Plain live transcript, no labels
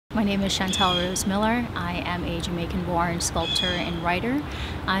My name is Shantel Rose Miller. I am a Jamaican-born sculptor and writer.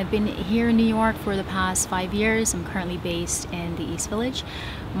 I've been here in New York for the past 5 years. I'm currently based in the East Village.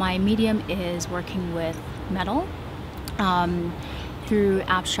 My medium is working with metal through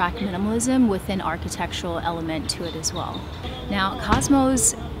abstract minimalism with an architectural element to it as well. Now,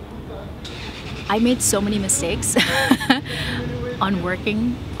 Cosmos, I made so many mistakes on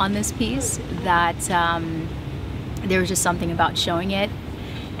working on this piece that there was just something about showing it.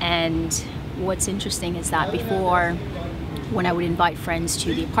 And what's interesting is that before, when I would invite friends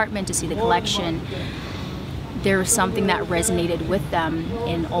to the apartment to see the collection, there was something that resonated with them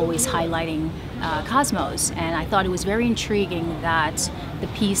in always highlighting Cosmos. And I thought it was very intriguing that the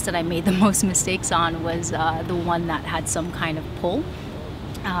piece that I made the most mistakes on was the one that had some kind of pull.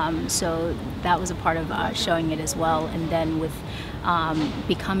 So that was a part of showing it as well. And then with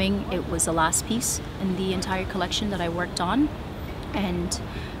Becoming, it was the last piece in the entire collection that I worked on. And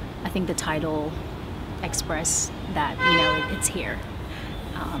I think the title expressed that, it's here.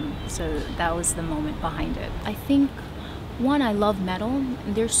 So that was the moment behind it. I think, one, I love metal.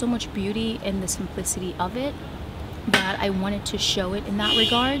 There's so much beauty in the simplicity of it that I wanted to show it in that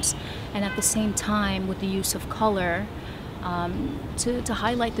regards. And at the same time, with the use of color, to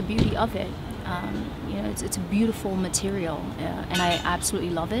highlight the beauty of it. It's a beautiful material, and I absolutely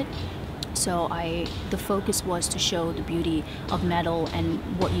love it. So the focus was to show the beauty of metal and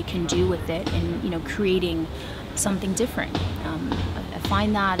what you can do with it, and creating something different. I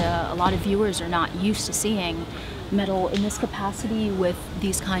find that a lot of viewers are not used to seeing metal in this capacity with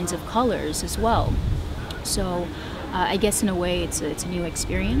these kinds of colors as well. So I guess in a way it's a new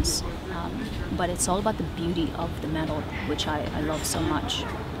experience, but it's all about the beauty of the metal, which I love so much.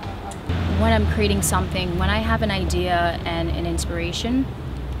 When I'm creating something, when I have an idea and an inspiration,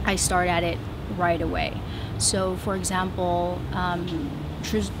 I start at it right away. So for example,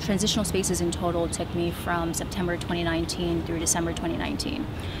 transitional spaces in total took me from September 2019 through December 2019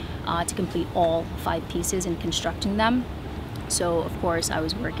 to complete all 5 pieces and constructing them. So of course I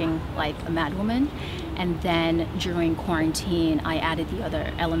was working like a madwoman, and then during quarantine I added the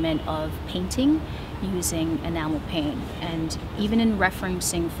other element of painting using enamel paint. And even in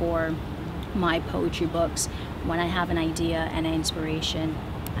referencing for my poetry books, when I have an idea and an inspiration,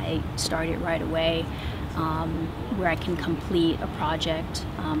 I start it right away, where I can complete a project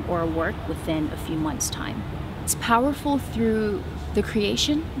or a work within a few months' time. It's powerful through the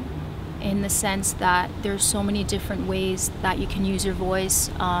creation, in the sense that there's so many different ways that you can use your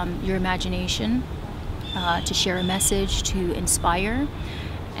voice, your imagination, to share a message, to inspire,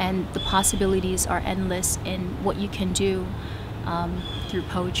 and the possibilities are endless in what you can do through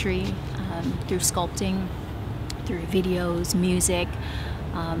poetry, through sculpting, through videos, music.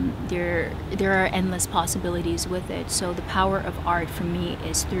 There are endless possibilities with it. So the power of art for me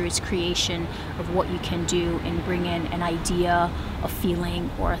is through its creation of what you can do and bring in an idea, a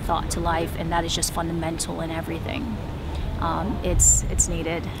feeling, or a thought to life, and that is just fundamental in everything. It's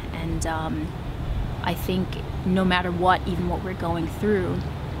needed, and I think no matter what, even what we're going through,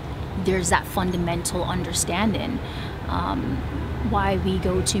 there's that fundamental understanding. Why we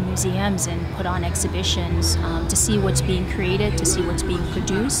go to museums and put on exhibitions, to see what's being created, to see what's being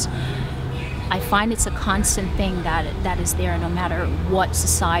produced. I find it's a constant thing that is there no matter what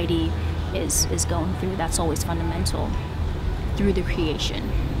society is going through. That's always fundamental. Through the creation,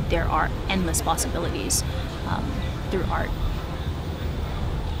 there are endless possibilities through art.